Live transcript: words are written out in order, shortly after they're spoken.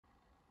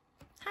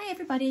Hi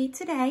everybody,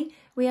 today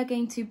we are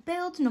going to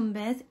build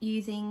numbers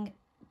using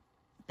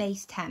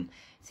base 10.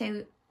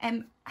 So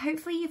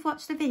hopefully you've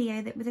watched the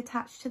video that was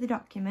attached to the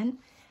document.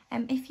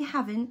 If you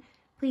haven't,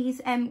 please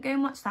go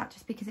and watch that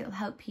just because it will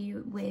help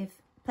you with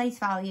place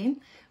value.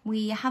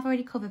 We have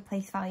already covered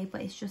place value,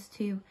 but it's just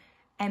to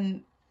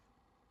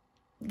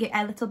get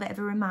a little bit of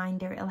a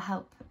reminder. It'll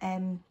help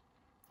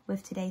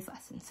with today's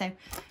lesson. So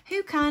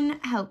who can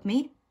help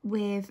me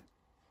with,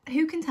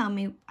 who can tell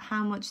me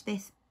how much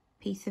this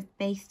piece of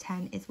base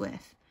 10 is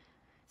worth?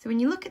 So when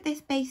you look at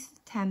this base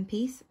 10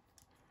 piece,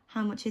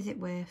 how much is it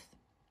worth?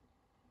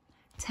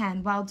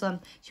 10. Well done.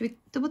 Should we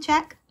double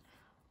check?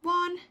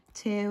 1,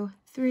 2,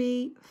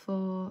 3,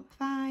 4,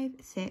 5,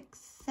 6,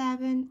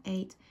 7,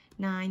 8,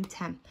 9,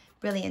 10.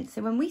 Brilliant.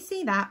 So when we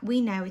see that,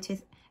 we know it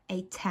is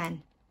a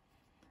 10.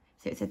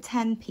 So it's a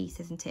 10 piece,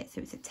 isn't it?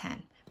 So it's a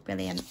 10.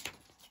 Brilliant.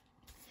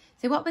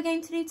 So what we're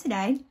going to do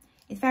today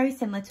is very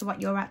similar to what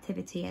your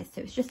activity is.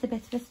 So it's just a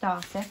bit of a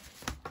starter.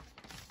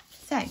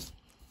 So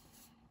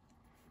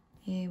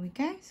here we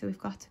go. So we've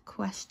got a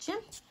question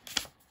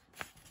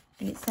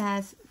and it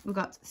says we've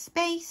got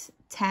space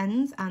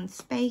 10s and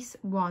space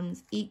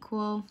 1s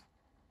equal.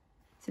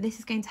 So this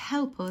is going to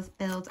help us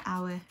build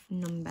our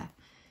number.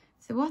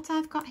 So what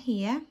I've got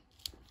here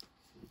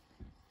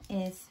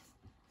is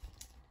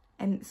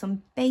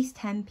some base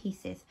 10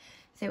 pieces.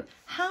 So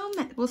how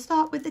many, we'll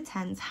start with the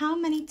 10s. How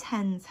many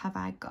 10s have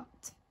I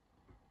got?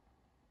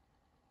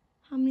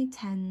 How many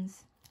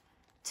 10s?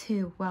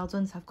 2. Well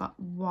done. So I've got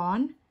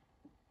 1,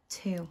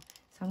 2. So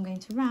I'm going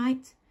to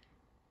write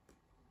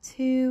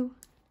 2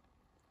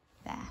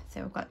 there.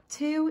 So I've got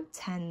 2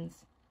 10s.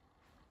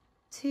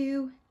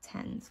 2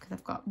 10s because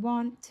I've got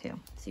 1, 2.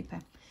 Super.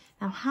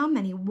 Now how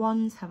many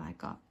 1s have I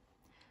got?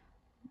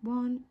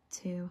 1,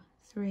 2,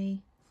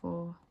 3,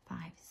 4, 5,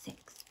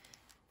 6.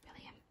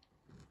 Brilliant.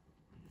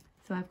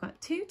 So I've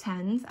got 2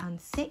 10s and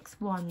 6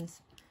 1s.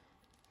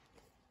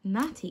 And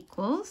that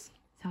equals,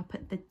 so I'll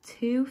put the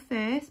 2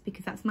 first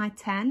because that's my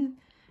 10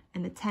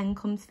 and the 10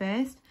 comes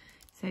first.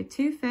 So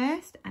 2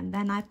 first and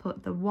then I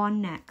put the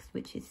 1 next,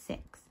 which is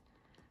 6.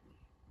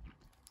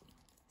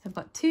 So I've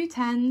got 2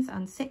 10s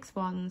and 6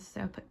 1s.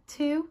 So I'll put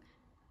 2,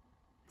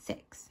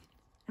 6.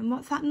 And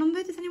what's that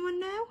number? Does anyone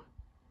know?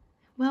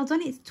 Well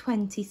done, it's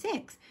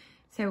 26.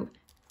 So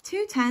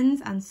 2 10s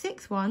and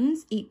 6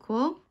 1s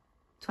equal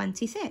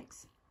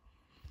 26.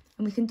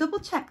 And we can double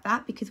check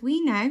that because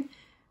we know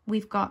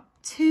we've got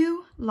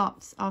 2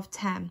 lots of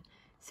 10.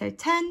 So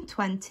 10,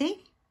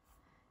 20.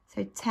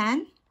 So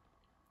 10,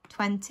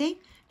 20.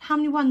 How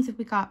many 1s have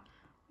we got?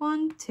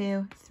 1,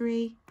 2,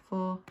 3,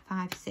 4,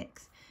 5,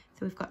 6.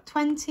 So we've got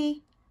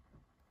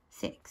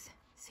 26.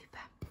 Super.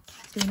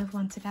 Let's do another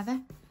one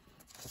together.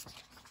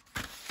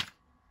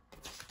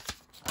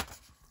 There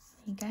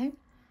you go.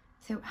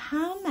 So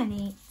how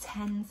many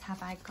 10s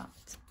have I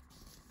got?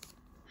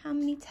 How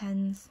many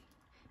 10s?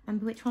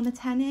 Remember which one the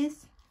 10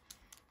 is?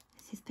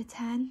 This is the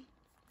 10.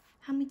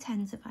 How many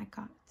 10s have I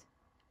got?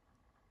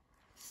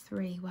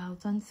 3. Well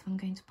done. So I'm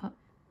going to put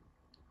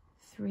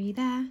 3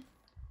 there.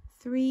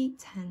 3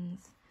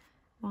 10s.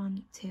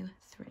 1, 2,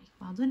 3.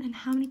 Well done. And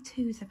how many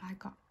 2s have I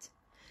got?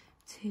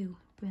 2.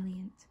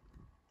 Brilliant.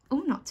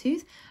 Oh, not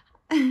 2s.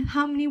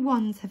 How many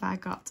 1s have I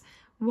got?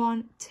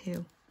 1,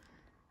 2.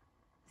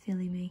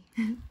 Silly me.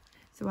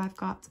 So I've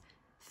got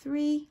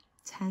 3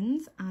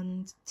 10s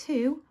and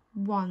 2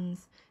 1s.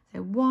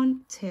 So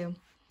 1, 2.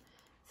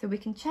 So we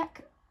can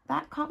check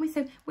that, can't we?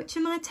 So which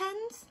are my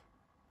 10s?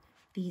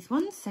 These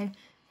ones. So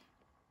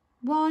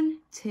 1,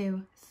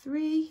 2,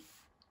 3.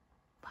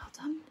 Well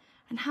done.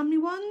 And how many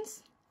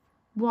 1s?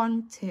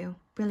 1, 2.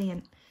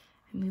 Brilliant.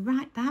 And we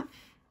write that.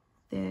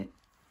 The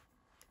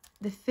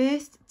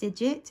first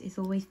digit is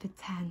always the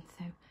 10.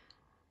 So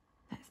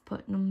let's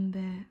put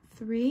number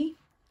 3.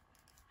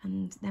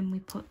 And then we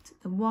put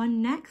the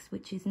 1 next,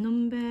 which is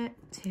number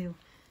 2.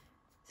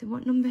 So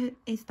what number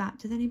is that?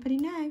 Does anybody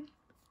know?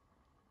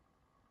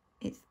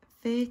 It's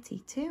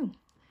 32.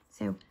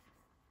 So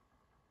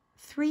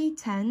 3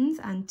 10s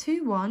and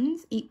 2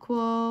 1s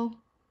equal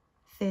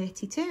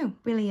 32.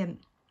 Brilliant.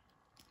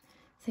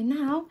 So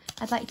now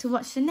I'd like to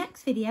watch the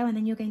next video and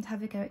then you're going to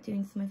have a go at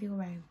doing some of your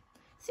own.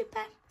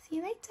 Super. See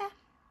you later.